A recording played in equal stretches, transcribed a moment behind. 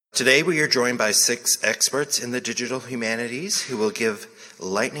Today we are joined by 6 experts in the digital humanities who will give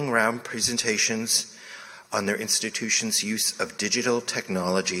lightning round presentations on their institution's use of digital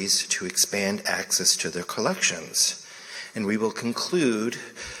technologies to expand access to their collections. And we will conclude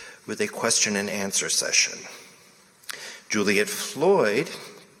with a question and answer session. Juliet Floyd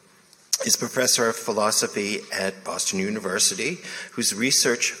is professor of philosophy at Boston University, whose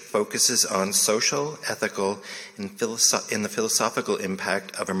research focuses on social, ethical, and the philosophical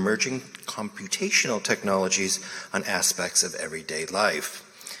impact of emerging computational technologies on aspects of everyday life.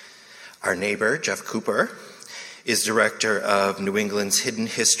 Our neighbor, Jeff Cooper, is director of New England's Hidden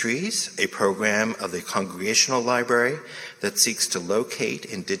Histories, a program of the Congregational Library that seeks to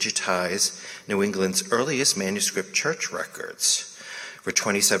locate and digitize New England's earliest manuscript church records. For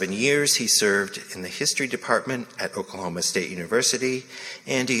 27 years, he served in the history department at Oklahoma State University,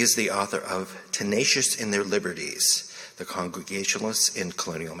 and he is the author of Tenacious in Their Liberties, The Congregationalists in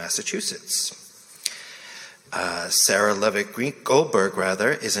Colonial Massachusetts. Sarah Levitt-Goldberg,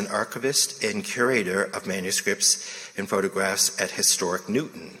 is an archivist and curator of manuscripts and photographs at Historic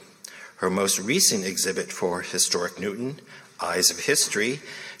Newton. Her most recent exhibit for Historic Newton, Eyes of History,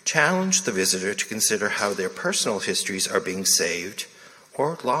 challenged the visitor to consider how their personal histories are being saved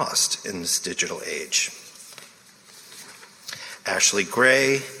or lost in this digital age. Ashley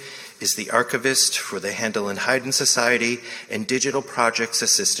Gray is the archivist for the Handel and Haydn Society and digital projects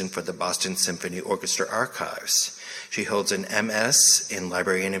assistant for the Boston Symphony Orchestra Archives. She holds an MS in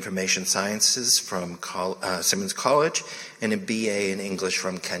Library and Information Sciences from Simmons College and a BA in English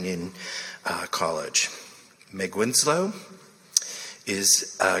from Kenyon College. Meg Winslow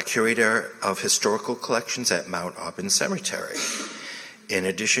is curator of historical collections at Mount Auburn Cemetery. In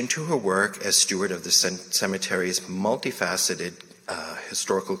addition to her work as steward of the cemetery's multifaceted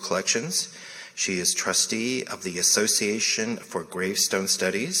historical collections, she is trustee of the Association for Gravestone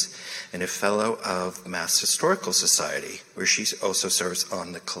Studies and a fellow of Mass Historical Society, where she also serves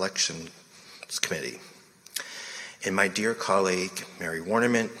on the Collections Committee. And my dear colleague, Mary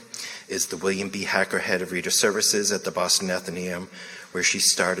Warnerman, is the William B. Hacker Head of Reader Services at the Boston Athenaeum, where she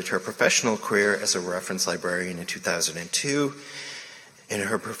started her professional career as a reference librarian in 2002. And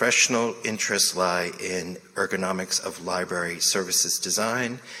her professional interests lie in ergonomics of library services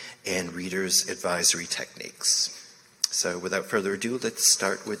design and readers' advisory techniques. So without further ado, let's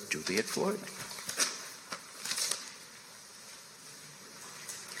start with Juliet Floyd.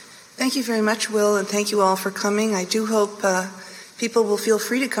 Thank you very much, Will, and thank you all for coming. I do hope people will feel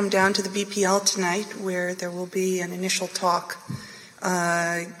free to come down to the BPL tonight, where there will be an initial talk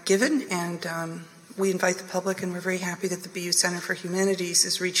given, and we invite the public, and we're very happy that the BU Center for Humanities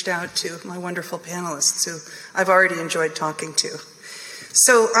has reached out to my wonderful panelists who I've already enjoyed talking to.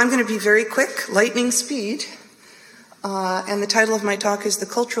 So I'm going to be very quick, lightning speed, and the title of my talk is The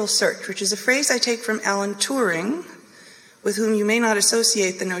Cultural Search, which is a phrase I take from Alan Turing, with whom you may not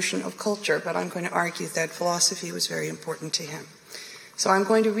associate the notion of culture, but I'm going to argue that philosophy was very important to him. So I'm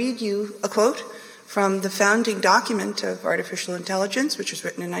going to read you a quote from the founding document of artificial intelligence, which was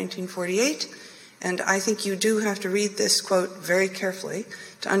written in 1948. And I think you do have to read this quote very carefully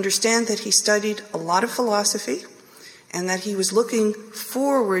to understand that he studied a lot of philosophy and that he was looking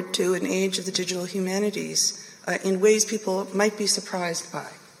forward to an age of the digital humanities in ways people might be surprised by.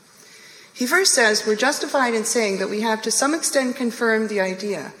 He first says, we're justified in saying that we have to some extent confirmed the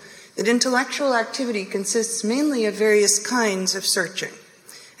idea that intellectual activity consists mainly of various kinds of searching,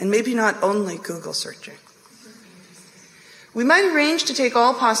 and maybe not only Google searching. We might arrange to take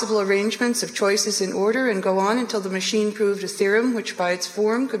all possible arrangements of choices in order and go on until the machine proved a theorem which by its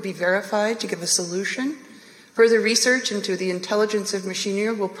form could be verified to give a solution. Further research into the intelligence of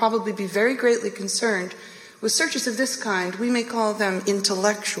machinery will probably be very greatly concerned with searches of this kind. We may call them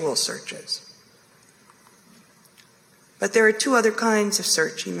intellectual searches. But there are 2 other kinds of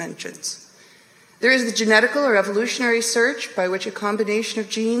search he mentions. There is the genetical or evolutionary search, by which a combination of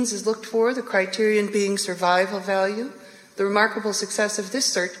genes is looked for, the criterion being survival value. The remarkable success of this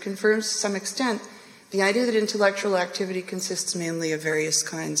search confirms to some extent the idea that intellectual activity consists mainly of various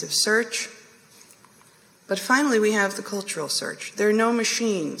kinds of search. But finally, we have the cultural search. There are no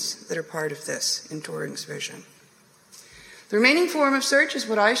machines that are part of this in Turing's vision. The remaining form of search is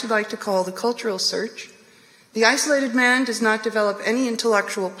what I should like to call the cultural search. The isolated man does not develop any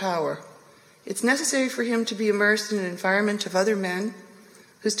intellectual power. It's necessary for him to be immersed in an environment of other men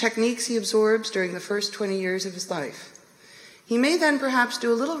whose techniques he absorbs during the first 20 years of his life. He may then perhaps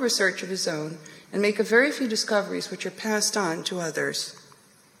do a little research of his own and make a very few discoveries which are passed on to others.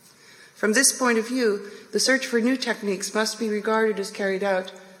 From this point of view, the search for new techniques must be regarded as carried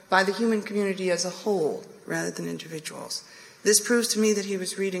out by the human community as a whole rather than individuals. This proves to me that he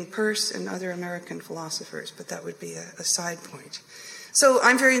was reading Peirce and other American philosophers, but that would be a side point. So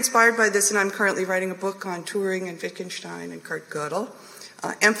I'm very inspired by this, and I'm currently writing a book on Turing and Wittgenstein and Kurt Gödel,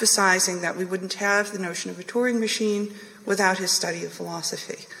 emphasizing that we wouldn't have the notion of a Turing machine without his study of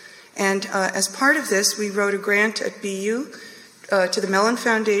philosophy. And as part of this, we wrote a grant at BU to the Mellon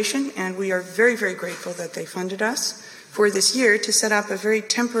Foundation, and we are very, very grateful that they funded us for this year to set up a very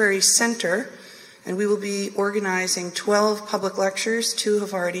temporary center, and we will be organizing 12 public lectures. 2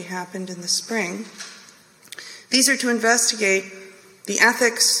 have already happened in the spring. These are to investigate the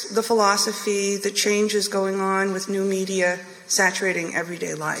ethics, the philosophy, the changes going on with new media saturating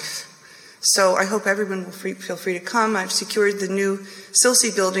everyday life. So I hope everyone will feel free to come. I've secured the new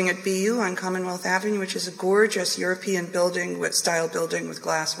Silsey building at BU on Commonwealth Avenue, which is a gorgeous European style building with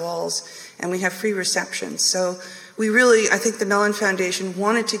glass walls, and we have free receptions. So I think the Mellon Foundation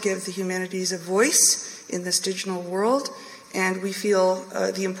wanted to give the humanities a voice in this digital world, and we feel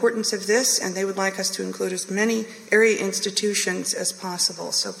the importance of this, and they would like us to include as many area institutions as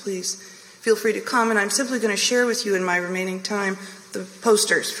possible. So please feel free to come, and I'm simply going to share with you in my remaining time the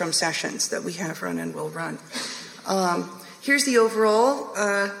posters from sessions that we have run and will run. Here's the overall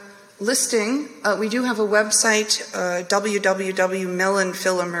listing. We do have a website,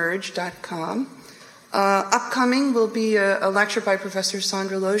 www.mellonphilemerge.com. Upcoming will be a lecture by Professor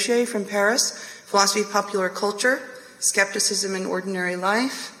Sandra Logier from Paris, Philosophy of Popular Culture, Skepticism in Ordinary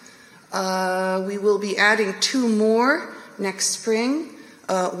Life. We will be adding 2 more next spring.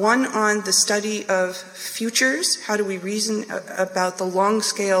 One on the study of futures, how do we reason about the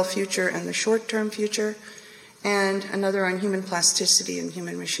long-scale future and the short-term future, and another on human plasticity and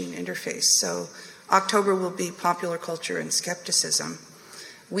human-machine interface. So October will be popular culture and skepticism.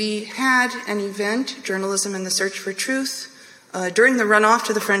 We had an event, Journalism and the Search for Truth, during the runoff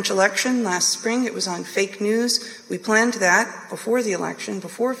to the French election last spring. It was on fake news. We planned that before the election,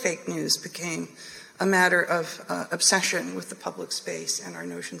 before fake news became a matter of obsession with the public space and our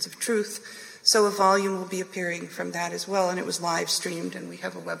notions of truth. So a volume will be appearing from that as well, and it was live streamed, and we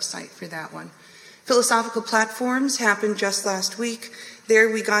have a website for that one. Philosophical platforms happened just last week.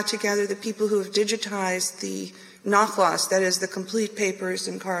 There we got together the people who have digitized the Nachlass, that is the complete papers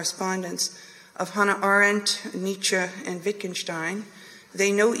and correspondence of Hannah Arendt, Nietzsche, and Wittgenstein.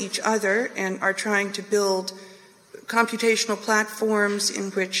 They know each other and are trying to build computational platforms in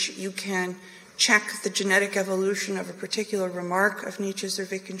which you can check the genetic evolution of a particular remark of Nietzsche's or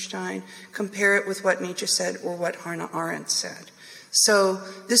Wittgenstein, compare it with what Nietzsche said or what Hannah Arendt said. So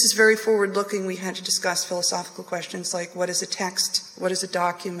this is very forward-looking. We had to discuss philosophical questions like what is a text, what is a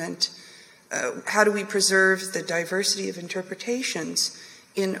document, how do we preserve the diversity of interpretations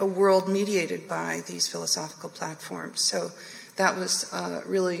in a world mediated by these philosophical platforms. So that was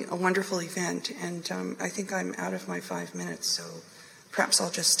really a wonderful event, and I think I'm out of my 5 minutes, so perhaps I'll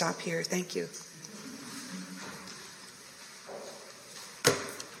just stop here. Thank you.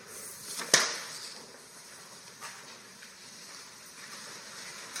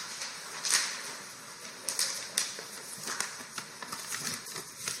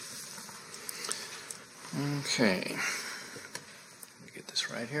 Okay, let me get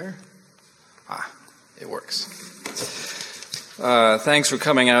this right here. It works. Thanks for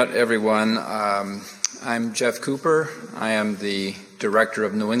coming out, everyone. I'm Jeff Cooper. I am the director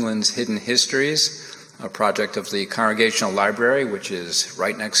of New England's Hidden Histories, a project of the Congregational Library, which is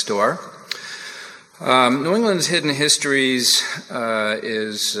right next door. New England's Hidden Histories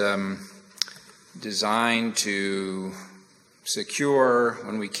is designed to secure,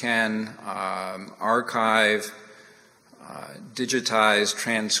 when we can, archive, digitize,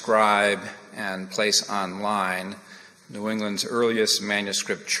 transcribe, and place online New England's earliest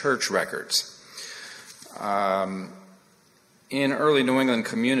manuscript church records. In early New England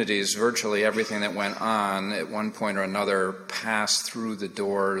communities, virtually everything that went on at one point or another passed through the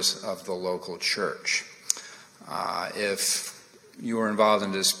doors of the local church. If you were involved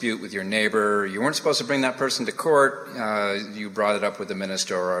in a dispute with your neighbor, you weren't supposed to bring that person to court. You brought it up with the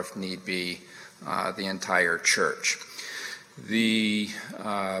minister, or if need be, the entire church. The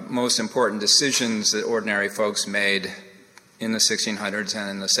most important decisions that ordinary folks made in the 1600s and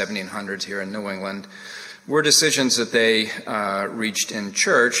in the 1700s here in New England were decisions that they reached in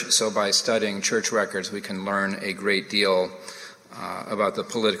church. So by studying church records, we can learn a great deal about the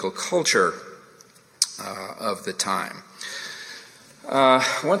political culture of the time.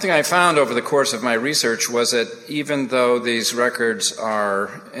 One thing I found over the course of my research was that even though these records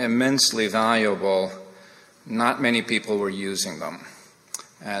are immensely valuable, not many people were using them.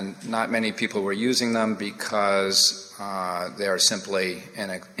 And not many people were using them because they are simply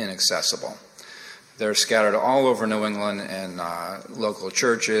inaccessible. They're scattered all over New England in local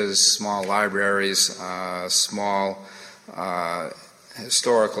churches, small libraries, small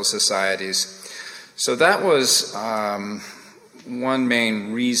historical societies. So that was one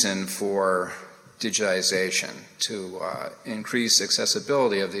main reason for digitization, to increase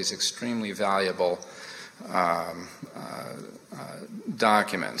accessibility of these extremely valuable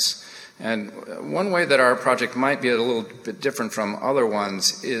documents. And one way that our project might be a little bit different from other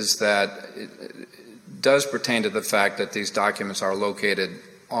ones is that it does pertain to the fact that these documents are located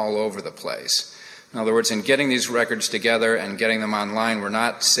all over the place. In other words, in getting these records together and getting them online, we're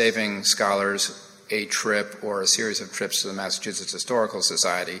not saving scholars a trip or a series of trips to the Massachusetts Historical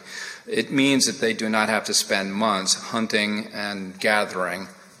Society. It means that they do not have to spend months hunting and gathering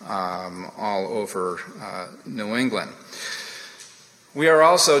all over New England. We are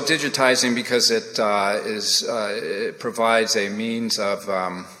also digitizing because it provides a means of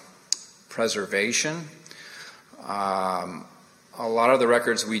preservation. A lot of the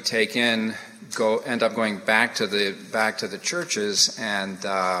records we take in end up going back to the churches, and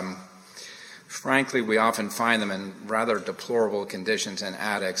frankly, we often find them in rather deplorable conditions in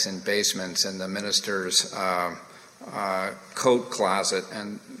attics and basements in the minister's coat closet,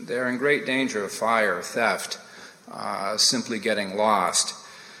 and they're in great danger of fire, theft, simply getting lost.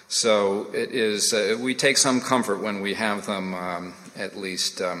 So it is. We take some comfort when we have them at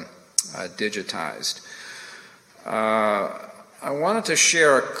least digitized. I wanted to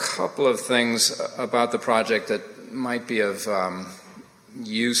share a couple of things about the project that might be of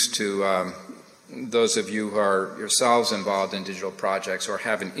use to those of you who are yourselves involved in digital projects or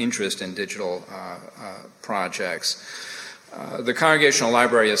have an interest in digital projects. The Congregational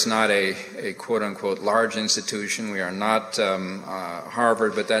Library is not a quote-unquote large institution. We are not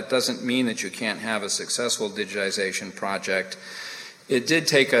Harvard, but that doesn't mean that you can't have a successful digitization project. It did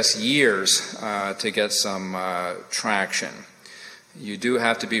take us years to get some traction. You do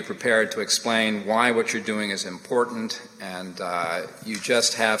have to be prepared to explain why what you're doing is important, and you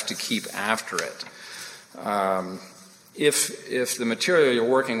just have to keep after it. If the material you're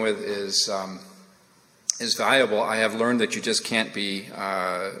working with is valuable, I have learned that you just can't be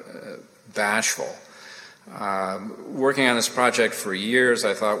bashful. Working on this project for years,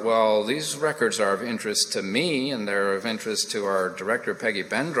 I thought, well, these records are of interest to me, and they're of interest to our director, Peggy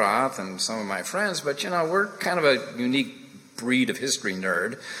Bendroth, and some of my friends, but, we're kind of a unique breed of history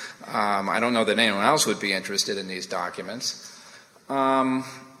nerd. I don't know that anyone else would be interested in these documents. The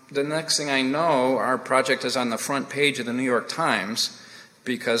next thing I know, our project is on the front page of the New York Times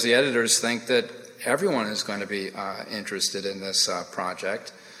because the editors think that everyone is going to be interested in this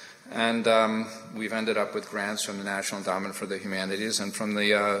project. And we've ended up with grants from the National Endowment for the Humanities and from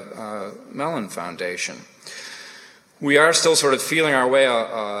the Mellon Foundation. We are still sort of feeling our way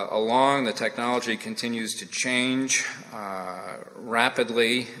along. The technology continues to change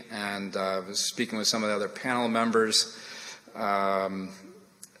rapidly, and I was speaking with some of the other panel members.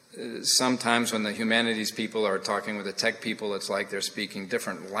 Sometimes when the humanities people are talking with the tech people, it's like they're speaking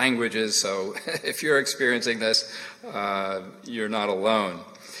different languages, so if you're experiencing this, you're not alone.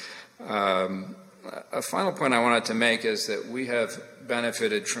 A final point I wanted to make is that we have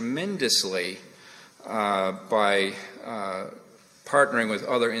benefited tremendously by partnering with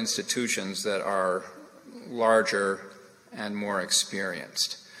other institutions that are larger and more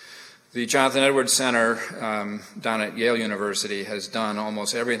experienced. The Jonathan Edwards Center down at Yale University has done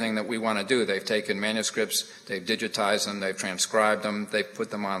almost everything that we want to do. They've taken manuscripts, they've digitized them, they've transcribed them, they've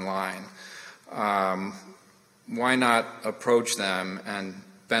put them online. Why not approach them and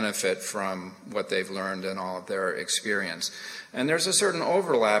benefit from what they've learned and all of their experience? And there's a certain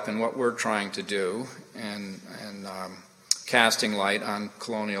overlap in what we're trying to do and casting light on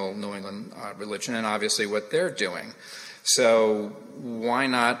colonial New England religion and obviously what they're doing. So why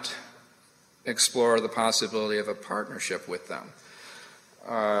not explore the possibility of a partnership with them?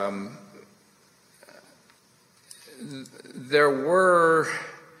 There were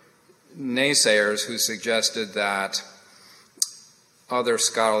naysayers who suggested that other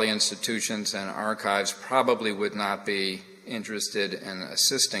scholarly institutions and archives probably would not be interested in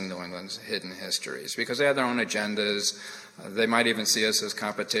assisting New England's hidden histories because they have their own agendas. They might even see us as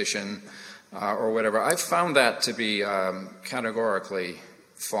competition or whatever. I found that to be categorically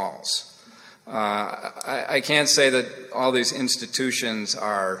false. I can't say that all these institutions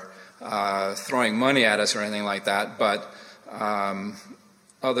are throwing money at us or anything like that, but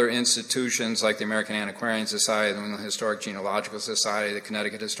other institutions like the American Antiquarian Society, the Historic Genealogical Society, the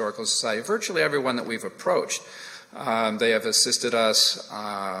Connecticut Historical Society, virtually everyone that we've approached, they have assisted us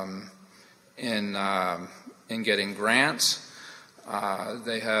in getting grants.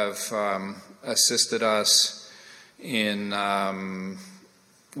 They have assisted us in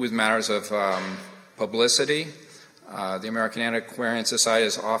with matters of publicity. The American Antiquarian Society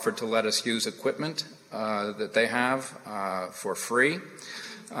has offered to let us use equipment that they have for free.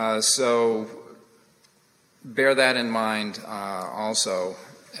 So bear that in mind also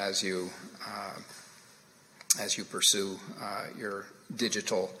as you pursue your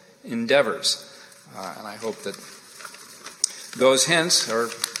digital endeavors. And I hope that those hints are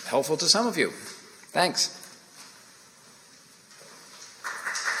helpful to some of you. Thanks.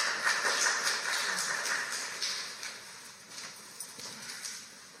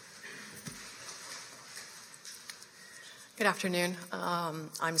 Good afternoon.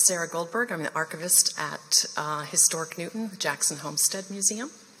 I'm Sarah Goldberg. I'm the archivist at Historic Newton, the Jackson Homestead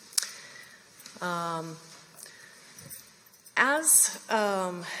Museum. As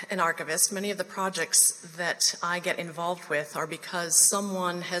an archivist, many of the projects that I get involved with are because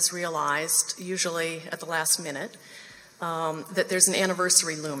someone has realized, usually at the last minute, that there's an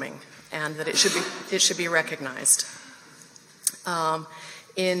anniversary looming and that it should be recognized.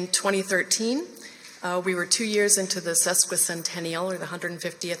 In 2013, we were 2 years into the sesquicentennial, or the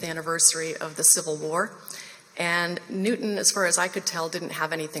 150th anniversary of the Civil War, and Newton, as far as I could tell, didn't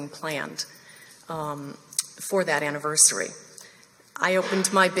have anything planned for that anniversary. I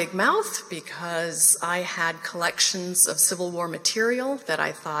opened my big mouth because I had collections of Civil War material that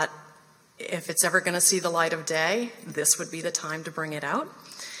I thought, if it's ever going to see the light of day, this would be the time to bring it out.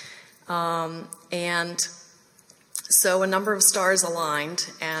 And so a number of stars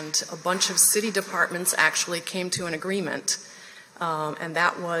aligned, and a bunch of city departments actually came to an agreement, and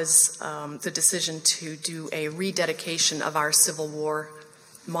that was the decision to do a rededication of our Civil War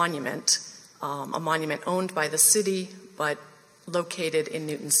monument, a monument owned by the city, but located in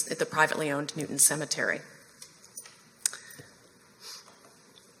at the privately owned Newton Cemetery.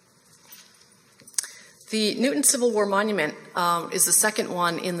 The Newton Civil War Monument is the second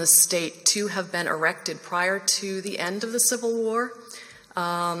one in the state to have been erected prior to the end of the Civil War,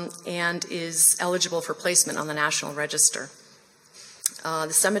 and is eligible for placement on the National Register.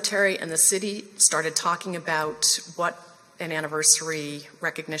 The cemetery and the city started talking about what an anniversary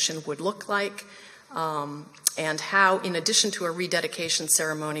recognition would look like, and how, in addition to a rededication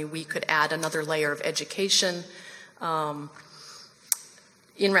ceremony, we could add another layer of education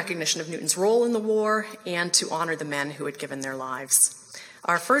in recognition of Newton's role in the war and to honor the men who had given their lives.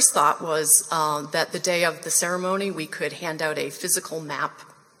 Our first thought was that the day of the ceremony we could hand out a physical map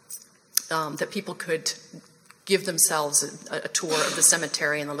that people could give themselves a tour of the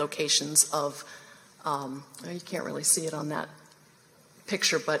cemetery and the locations of, you can't really see it on that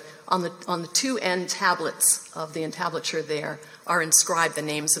picture, but on the two end tablets of the entablature there are inscribed the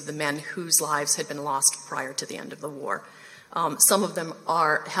names of the men whose lives had been lost prior to the end of the war. Some of them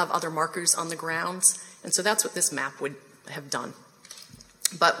have other markers on the grounds, and so that's what this map would have done.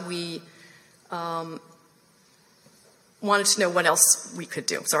 But we wanted to know what else we could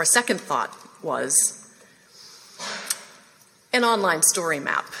do. So our second thought was an online story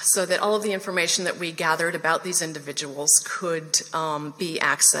map, so that all of the information that we gathered about these individuals could be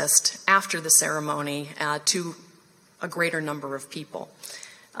accessed after the ceremony to a greater number of people.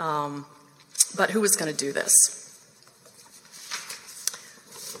 But who was going to do this?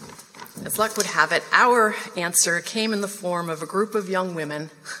 As luck would have it, our answer came in the form of a group of young women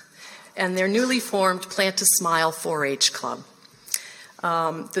and their newly formed Plant a Smile 4-H club.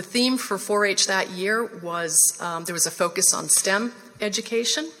 The theme for 4-H that year was there was a focus on STEM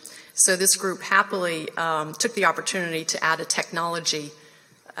education. So this group happily took the opportunity to add a technology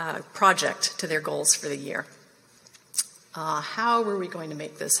project to their goals for the year. How were we going to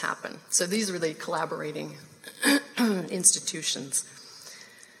make this happen? So these were the collaborating institutions.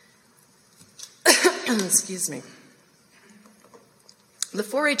 Excuse me. The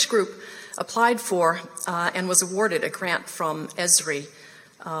 4-H group applied for and was awarded a grant from Esri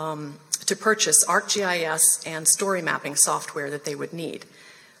to purchase ArcGIS and story mapping software that they would need.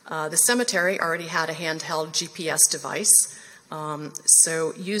 The cemetery already had a handheld GPS device,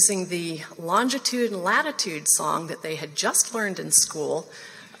 so using the longitude and latitude song that they had just learned in school,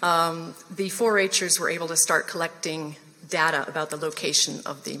 the 4-Hers were able to start collecting data about the location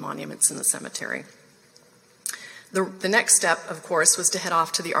of the monuments in the cemetery. The next step, of course, was to head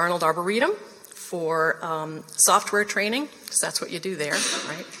off to the Arnold Arboretum for software training, because that's what you do there,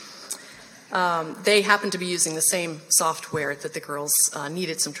 right? They happened to be using the same software that the girls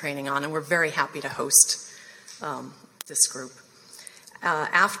needed some training on, and we're very happy to host this group.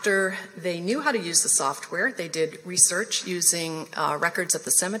 After they knew how to use the software, they did research using records at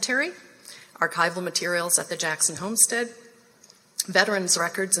the cemetery, archival materials at the Jackson Homestead, veterans'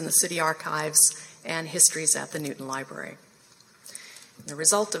 records in the city archives, and histories at the Newton Library. The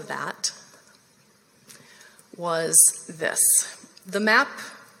result of that was this. The map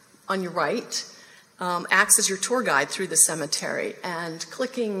on your right acts as your tour guide through the cemetery, and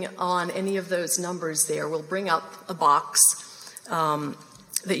clicking on any of those numbers there will bring up a box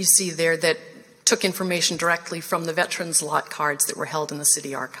that you see there that took information directly from the veterans' lot cards that were held in the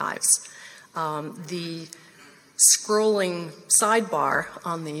city archives. The scrolling sidebar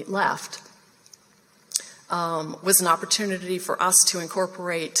on the left was an opportunity for us to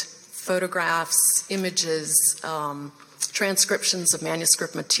incorporate photographs, images, transcriptions of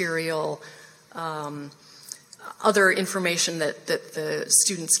manuscript material, other information that the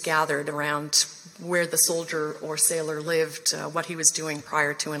students gathered around where the soldier or sailor lived, what he was doing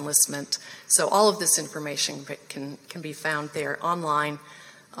prior to enlistment. So all of this information can be found there online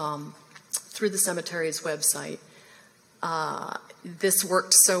through the cemetery's website. This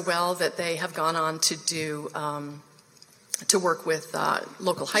worked so well that they have gone on to do to work with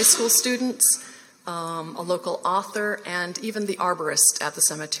local high school students, a local author, and even the arborist at the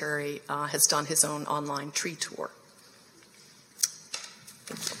cemetery has done his own online tree tour.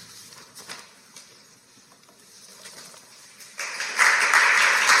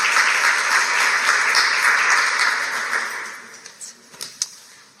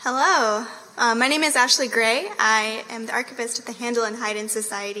 Hello, my name is Ashley Gray. I am the archivist at the Handel and Haydn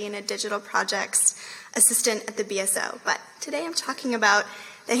Society and a digital projects assistant at the BSO. But today I'm talking about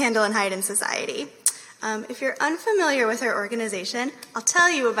the Handel and Haydn Society. If you're unfamiliar with our organization, I'll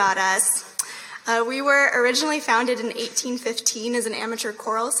tell you about us. We were originally founded in 1815 as an amateur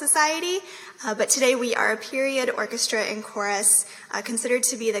choral society, but today we are a period orchestra and chorus considered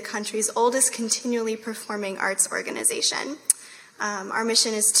to be the country's oldest continually performing arts organization. Our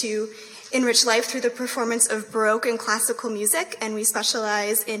mission is to enrich life through the performance of Baroque and classical music, and we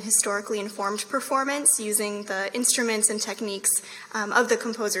specialize in historically informed performance using the instruments and techniques of the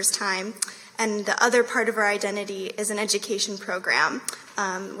composer's time. And the other part of our identity is an education program.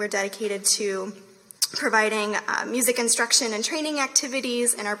 We're dedicated to providing music instruction and training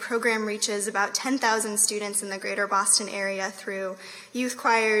activities, and our program reaches about 10,000 students in the greater Boston area through youth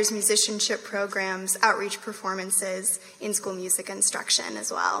choirs, musicianship programs, outreach performances, in-school music instruction as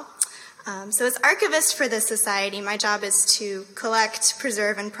well. So as archivist for this society, my job is to collect,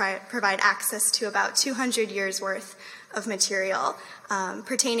 preserve, and provide access to about 200 years worth of material,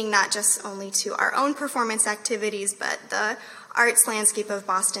 pertaining not just only to our own performance activities, but the arts landscape of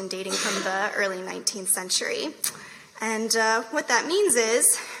Boston dating from the early 19th century. And what that means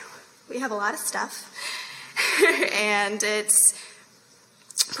is we have a lot of stuff. And it's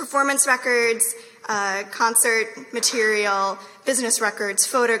performance records, concert material, business records,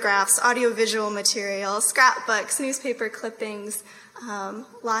 photographs, audiovisual material, scrapbooks, newspaper clippings,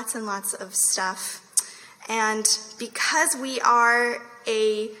 lots and lots of stuff. And because we are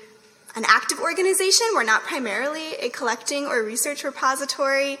an active organization, we're not primarily a collecting or research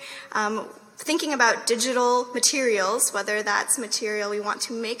repository. Thinking about digital materials, whether that's material we want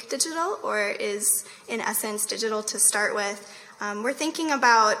to make digital or is in essence digital to start with, we're thinking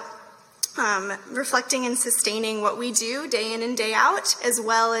about reflecting and sustaining what we do day in and day out, as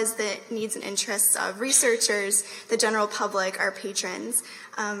well as the needs and interests of researchers, the general public, our patrons.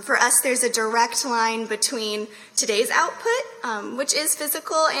 For us, there's a direct line between today's output, which is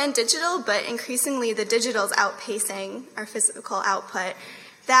physical and digital, but increasingly the digital is outpacing our physical output.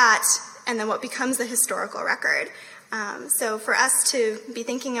 That, and then what becomes the historical record. So for us to be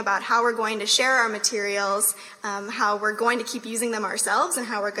thinking about how we're going to share our materials, how we're going to keep using them ourselves, and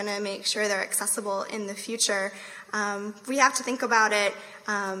how we're going to make sure they're accessible in the future, we have to think about it,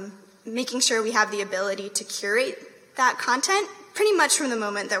 making sure we have the ability to curate that content pretty much from the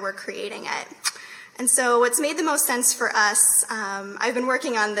moment that we're creating it. And so what's made the most sense for us, I've been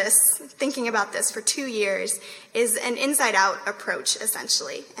working on this, thinking about this for 2 years, is an inside-out approach,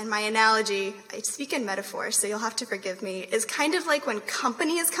 essentially. And my analogy, I speak in metaphor, so you'll have to forgive me, is kind of like when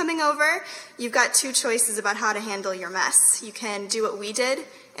company is coming over, you've got two choices about how to handle your mess. You can do what we did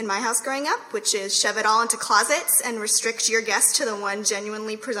in my house growing up, which is shove it all into closets and restrict your guests to the one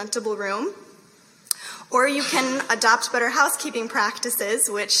genuinely presentable room. Or you can adopt better housekeeping practices,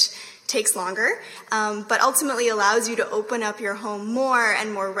 which takes longer, but ultimately allows you to open up your home more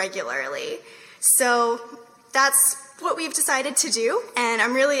and more regularly. So that's what we've decided to do, and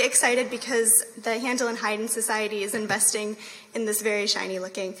I'm really excited because the Handel and Haydn Society is investing in this very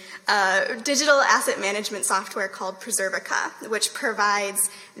shiny-looking digital asset management software called Preservica, which provides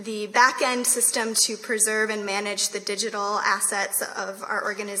the back-end system to preserve and manage the digital assets of our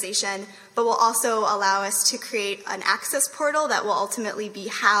organization, but will also allow us to create an access portal that will ultimately be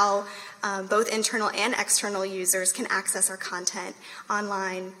how both internal and external users can access our content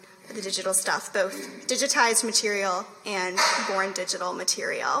online, the digital stuff, both digitized material and born digital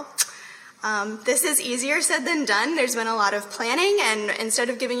material. This is easier said than done. There's been a lot of planning, and instead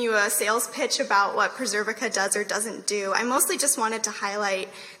of giving you a sales pitch about what Preservica does or doesn't do, I mostly just wanted to highlight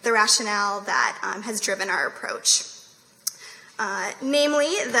the rationale that has driven our approach.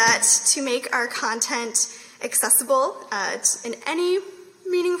 Namely, that to make our content accessible in any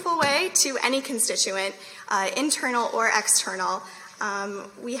meaningful way to any constituent, internal or external,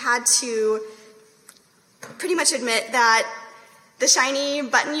 we had to pretty much admit that the shiny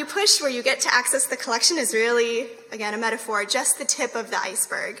button you push where you get to access the collection is really, again, a metaphor, just the tip of the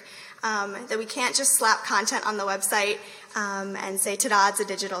iceberg. That we can't just slap content on the website and say, ta-da, it's a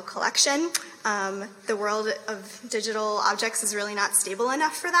digital collection. The world of digital objects is really not stable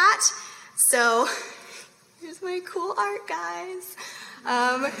enough for that. So here's my cool art, guys.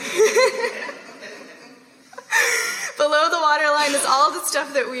 Below the waterline is all the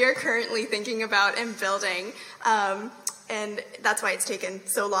stuff that we are currently thinking about and building. And that's why it's taken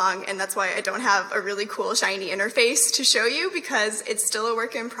so long, and that's why I don't have a really cool, shiny interface to show you, because it's still a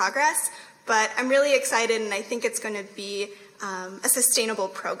work in progress. But I'm really excited, and I think it's going to be a sustainable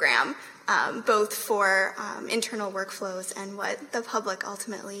program, both for internal workflows and what the public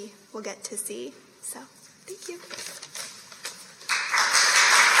ultimately will get to see. So, thank you.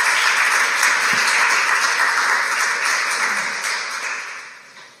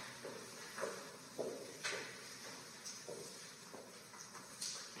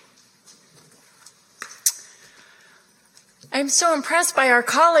 I'm so impressed by our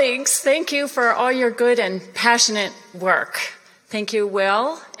colleagues. Thank you for all your good and passionate work. Thank you,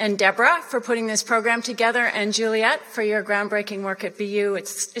 Will and Deborah, for putting this program together, and Juliet for your groundbreaking work at BU.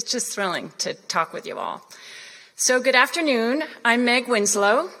 It's just thrilling to talk with you all. So good afternoon. I'm Meg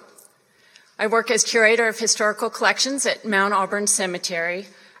Winslow. I work as curator of historical collections at Mount Auburn Cemetery,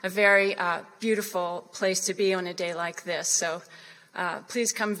 a very beautiful place to be on a day like this. So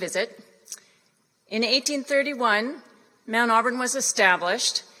please come visit. In 1831, Mount Auburn was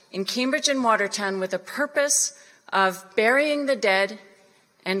established in Cambridge and Watertown with the purpose of burying the dead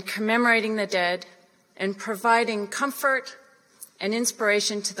and commemorating the dead and providing comfort and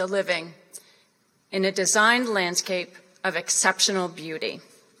inspiration to the living in a designed landscape of exceptional beauty.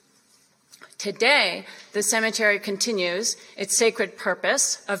 Today, the cemetery continues its sacred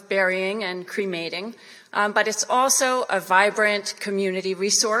purpose of burying and cremating, but it's also a vibrant community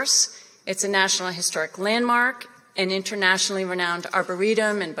resource. It's a National Historic Landmark, an internationally renowned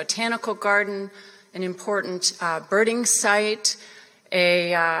arboretum and botanical garden, an important birding site,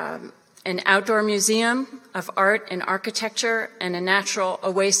 an outdoor museum of art and architecture, and a natural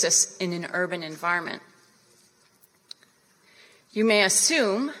oasis in an urban environment. You may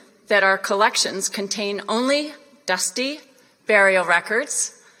assume that our collections contain only dusty burial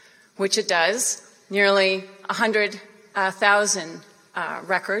records, which it does, nearly 100,000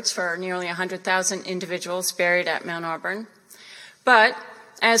 records for nearly 100,000 individuals buried at Mount Auburn. But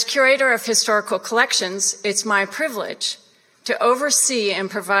as curator of historical collections, it's my privilege to oversee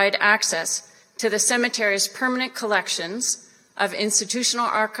and provide access to the cemetery's permanent collections of institutional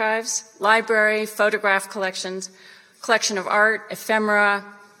archives, library, photograph collections, collection of art, ephemera,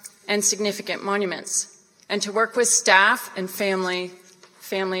 and significant monuments, and to work with staff and families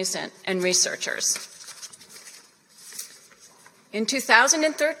and researchers. In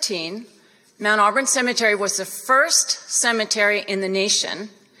 2013, Mount Auburn Cemetery was the first cemetery in the nation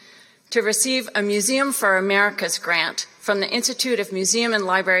to receive a Museum for America's grant from the Institute of Museum and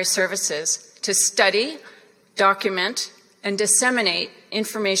Library Services to study, document, and disseminate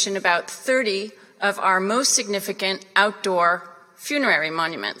information about 30 of our most significant outdoor funerary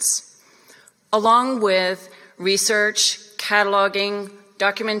monuments, along with research, cataloging,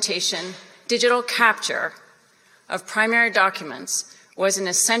 documentation, digital capture of primary documents was an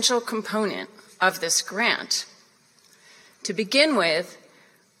essential component of this grant. To begin with,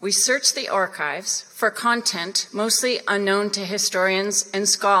 we searched the archives for content mostly unknown to historians and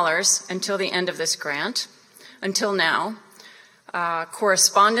scholars until the end of this grant, until now.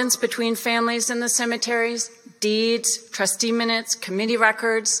 Correspondence between families in the cemeteries, deeds, trustee minutes, committee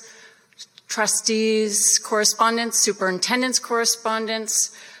records, trustees' correspondence, superintendent's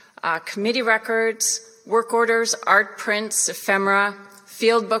correspondence, committee records, work orders, art prints, ephemera,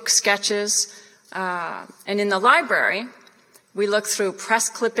 field book sketches, and in the library, we look through press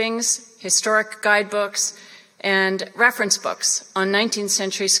clippings, historic guidebooks, and reference books on 19th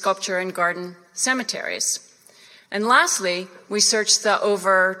century sculpture and garden cemeteries. And lastly, we searched the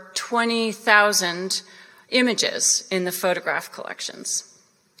over 20,000 images in the photograph collections.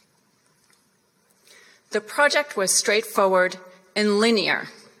 The project was straightforward and linear,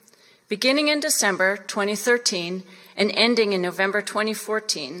 beginning in December 2013 and ending in November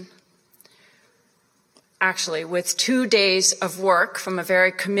 2014, actually with 2 days of work from a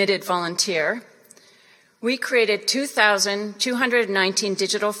very committed volunteer. We created 2,219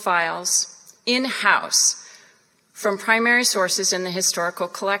 digital files in-house from primary sources in the historical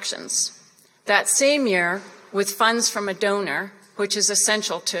collections. That same year, with funds from a donor, which is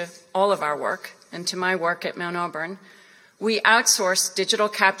essential to all of our work and to my work at Mount Auburn, we outsourced digital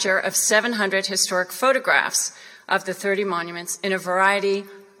capture of 700 historic photographs of the 30 monuments in a variety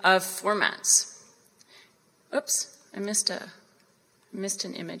of formats. Oops, I missed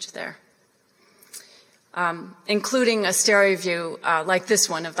an image there. Including a stereo view like this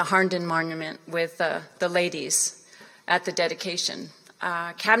one of the Harnden Monument with the ladies at the dedication.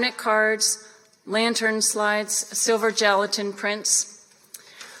 Cabinet cards, lantern slides, silver gelatin prints.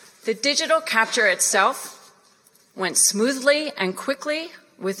 The digital capture itself went smoothly and quickly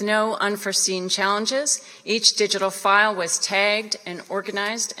with no unforeseen challenges. Each digital file was tagged and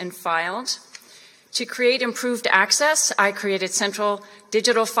organized and filed. To create improved access, I created central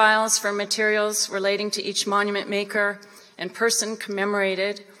digital files for materials relating to each monument maker and person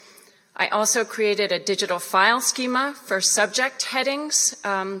commemorated. I also created a digital file schema for subject headings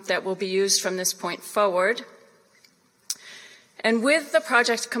that will be used from this point forward. And with the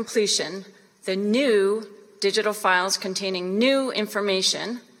project completion, the new digital files containing new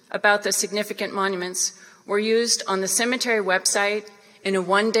information about the significant monuments were used on the cemetery website in a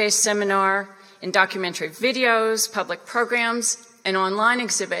one-day seminar, in documentary videos, public programs, an online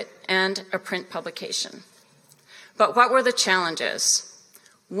exhibit, and a print publication. But what were the challenges?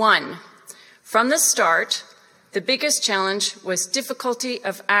 1, from the start, the biggest challenge was difficulty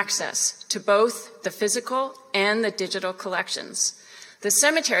of access to both the physical and the digital collections. The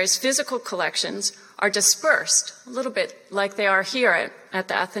cemetery's physical collections are dispersed, a little bit like they are here at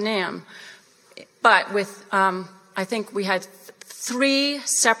the Athenaeum, but with, I think we had 3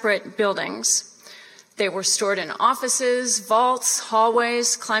 separate buildings. They were stored in offices, vaults,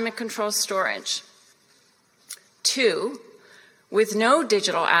 hallways, climate-controlled storage. 2, with no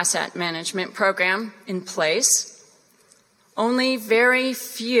digital asset management program in place, only very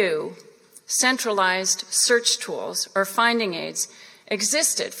few centralized search tools or finding aids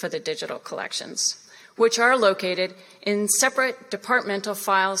existed for the digital collections, which are located in separate departmental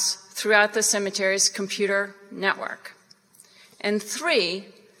files throughout the cemetery's computer network. And 3,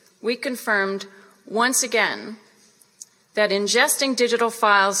 we confirmed once again that ingesting digital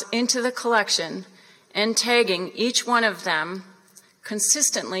files into the collection and tagging each one of them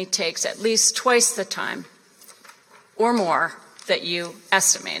consistently takes at least twice the time or more that you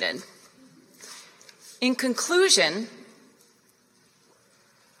estimated. In conclusion,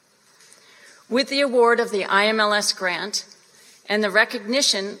 with the award of the IMLS grant and the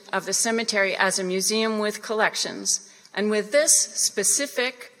recognition of the cemetery as a museum with collections, and with this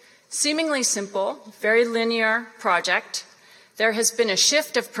specific, seemingly simple, very linear project, there has been a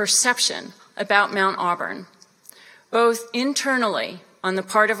shift of perception about Mount Auburn, both internally on the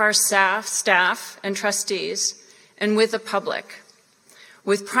part of our staff and trustees, and with the public.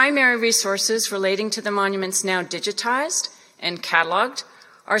 With primary resources relating to the monuments now digitized and cataloged,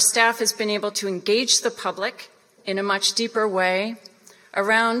 our staff has been able to engage the public in a much deeper way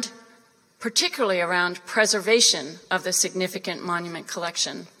particularly around preservation of the significant monument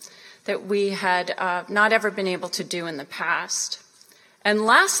collection that we had not ever been able to do in the past. And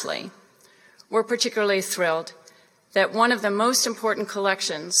lastly, we're particularly thrilled that one of the most important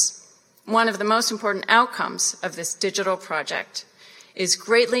outcomes of this digital project is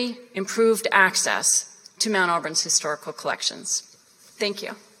greatly improved access to Mount Auburn's historical collections. Thank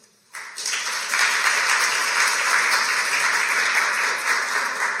you.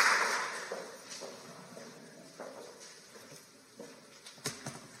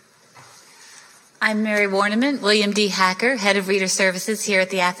 I'm Mary Warneman, William D. Hacker, Head of Reader Services here at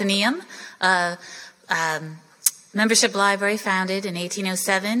the Athenaeum, membership library founded in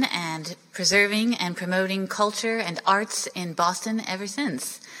 1807 and preserving and promoting culture and arts in Boston ever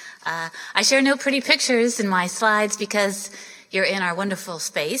since. I share no pretty pictures in my slides because you're in our wonderful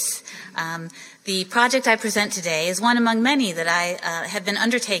space. The project I present today is one among many that I have been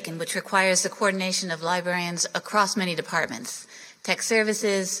undertaken, which requires the coordination of librarians across many departments: tech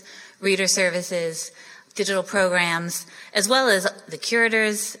services, reader services, digital programs, as well as the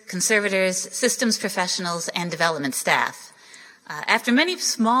curators, conservators, systems professionals, and development staff. After many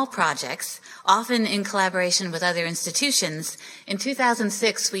small projects, often in collaboration with other institutions, in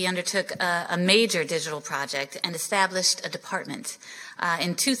 2006 we undertook a major digital project and established a department.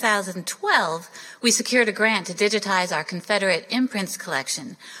 In 2012, we secured a grant to digitize our Confederate imprints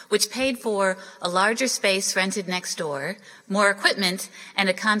collection, which paid for a larger space rented next door, more equipment, and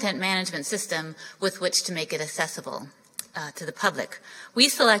a content management system with which to make it accessible to the public. We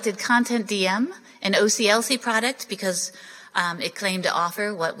selected Content DM, an OCLC product, because it claimed to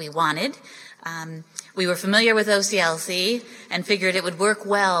offer what we wanted. We were familiar with OCLC and figured it would work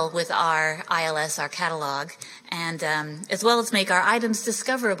well with our ILS, our catalog, and as well as make our items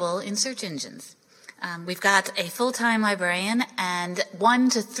discoverable in search engines. We've got a full-time librarian and 1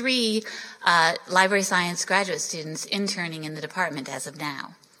 to 3 library science graduate students interning in the department as of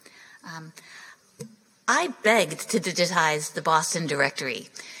now. I begged to digitize the Boston Directory.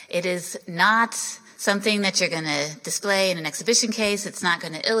 It is not something that you're going to display in an exhibition case. It's not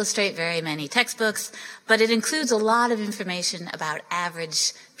going to illustrate very many textbooks, but it includes a lot of information about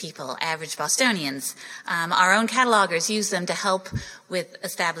average people, average Bostonians. Our own catalogers use them to help with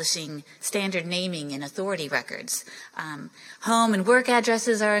establishing standard naming and authority records. Home and work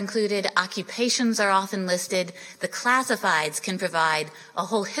addresses are included. Occupations are often listed. The classifieds can provide a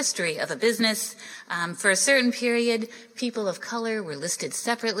whole history of a business. For a certain period, people of color were listed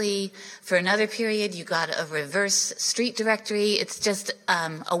separately. For another period, you got a reverse street directory. It's just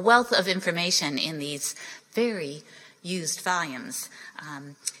a wealth of information in these very used volumes.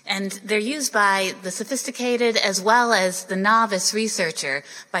 And they're used by the sophisticated as well as the novice researcher,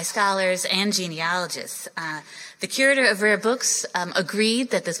 by scholars and genealogists. The curator of rare books agreed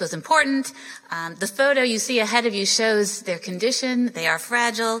that this was important. The photo you see ahead of you shows their condition. They are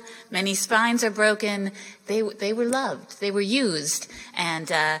fragile. Many spines are broken. They were loved. They were used.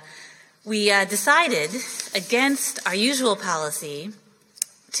 And we decided, against our usual policy,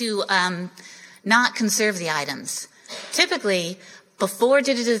 to not conserve the items. Typically, before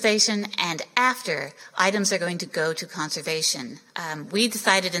digitization and after, items are going to go to conservation. We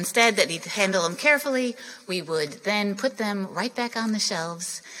decided instead that we'd handle them carefully. We would then put them right back on the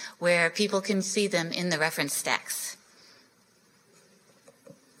shelves where people can see them in the reference stacks.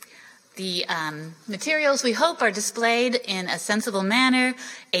 The materials, we hope, are displayed in a sensible manner,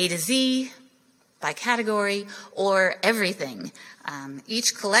 A to Z, by category, or everything.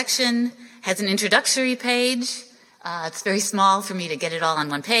 Each collection has an introductory page. It's very small for me to get it all on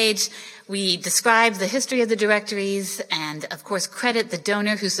one page. We describe the history of the directories and, of course, credit the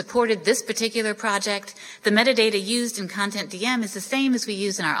donor who supported this particular project. The metadata used in Content DM is the same as we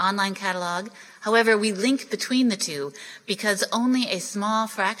use in our online catalog. However, we link between the two because only a small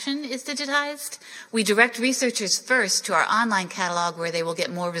fraction is digitized. We direct researchers first to our online catalog where they will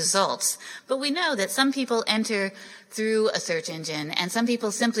get more results. But we know that some people enter through a search engine, and some people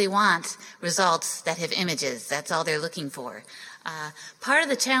simply want results that have images. That's all they're looking for. Part of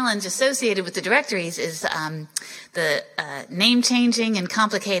the challenge associated with the directories is the name changing and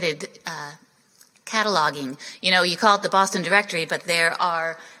complicated cataloging. You know, you call it the Boston Directory, but there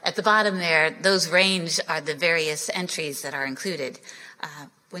are, at the bottom there, those range are the various entries that are included.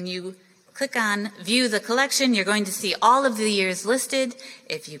 When you click on View the Collection, you're going to see all of the years listed.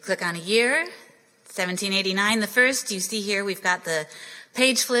 If you click on a year, 1789, the first, you see here we've got the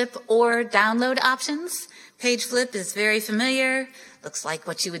page flip or download options. Page flip is very familiar. Looks like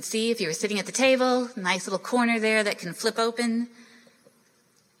what you would see if you were sitting at the table. Nice little corner there that can flip open.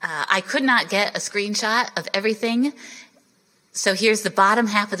 I could not get a screenshot of everything. So here's the bottom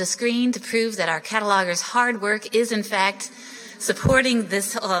half of the screen to prove that our catalogers' hard work is in fact supporting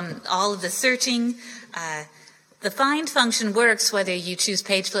this, all of the searching. The find function works whether you choose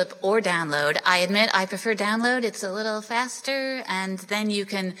page flip or download. I admit I prefer download. It's a little faster, and then you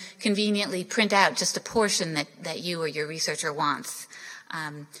can conveniently print out just a portion that you or your researcher wants.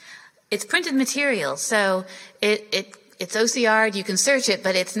 It's printed material, so it's OCR'd. You can search it,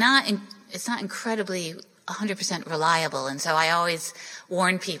 but it's not incredibly 100% reliable, and so I always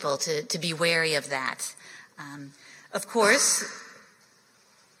warn people to be wary of that. Of course,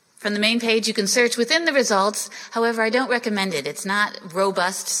 from the main page, you can search within the results. However, I don't recommend it. It's not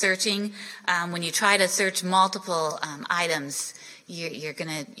robust searching. When you try to search multiple items, you're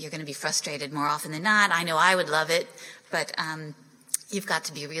gonna be frustrated more often than not. I know I would love it, but you've got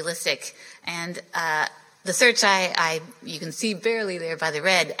to be realistic. And The search you can see barely there by the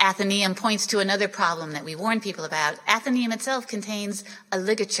red, Athenaeum, points to another problem that we warn people about. Athenaeum itself contains a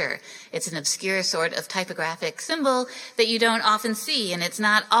ligature. It's an obscure sort of typographic symbol that you don't often see, and it's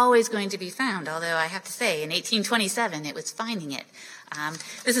not always going to be found, although I have to say, in 1827, it was finding it.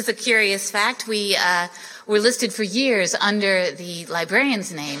 This is a curious fact. We were listed for years under the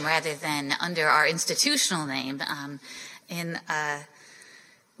librarian's name rather than under our institutional name.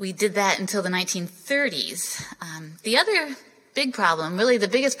 We did that until the 1930s. The other big problem, really the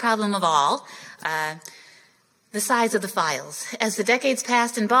biggest problem of all, the size of the files. As the decades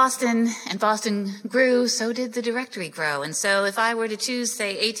passed in Boston and Boston grew, so did the directory grow. And so if I were to choose,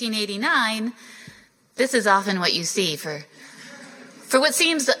 say, 1889, this is often what you see for what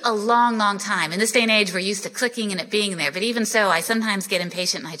seems a long, long time. In this day and age, we're used to clicking and it being there. But even so, I sometimes get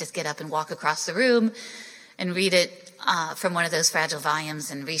impatient and I just get up and walk across the room and read it from one of those fragile volumes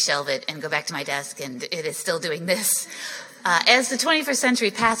and reshelve it and go back to my desk, and it is still doing this. As the 21st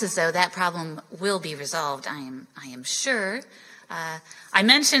century passes, though, that problem will be resolved, I am sure. I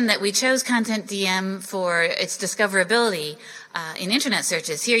mentioned that we chose Content DM for its discoverability in internet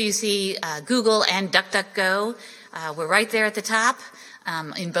searches. Here you see Google and DuckDuckGo. We're right there at the top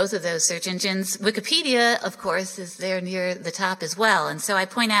in both of those search engines. Wikipedia, of course, is there near the top as well. And so I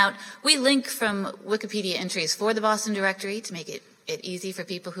point out we link from Wikipedia entries for the Boston directory to make it easy for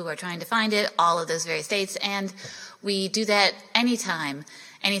people who are trying to find it, all of those various states. And we do that anytime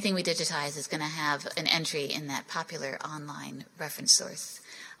anything we digitize is going to have an entry in that popular online reference source.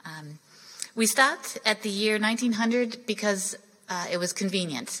 We stopped at the year 1900 because it was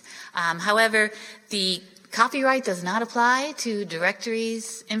convenient. However, the copyright does not apply to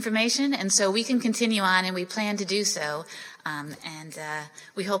directories information, and so we can continue on, and we plan to do so. And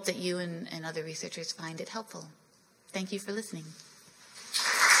we hope that you and other researchers find it helpful. Thank you for listening.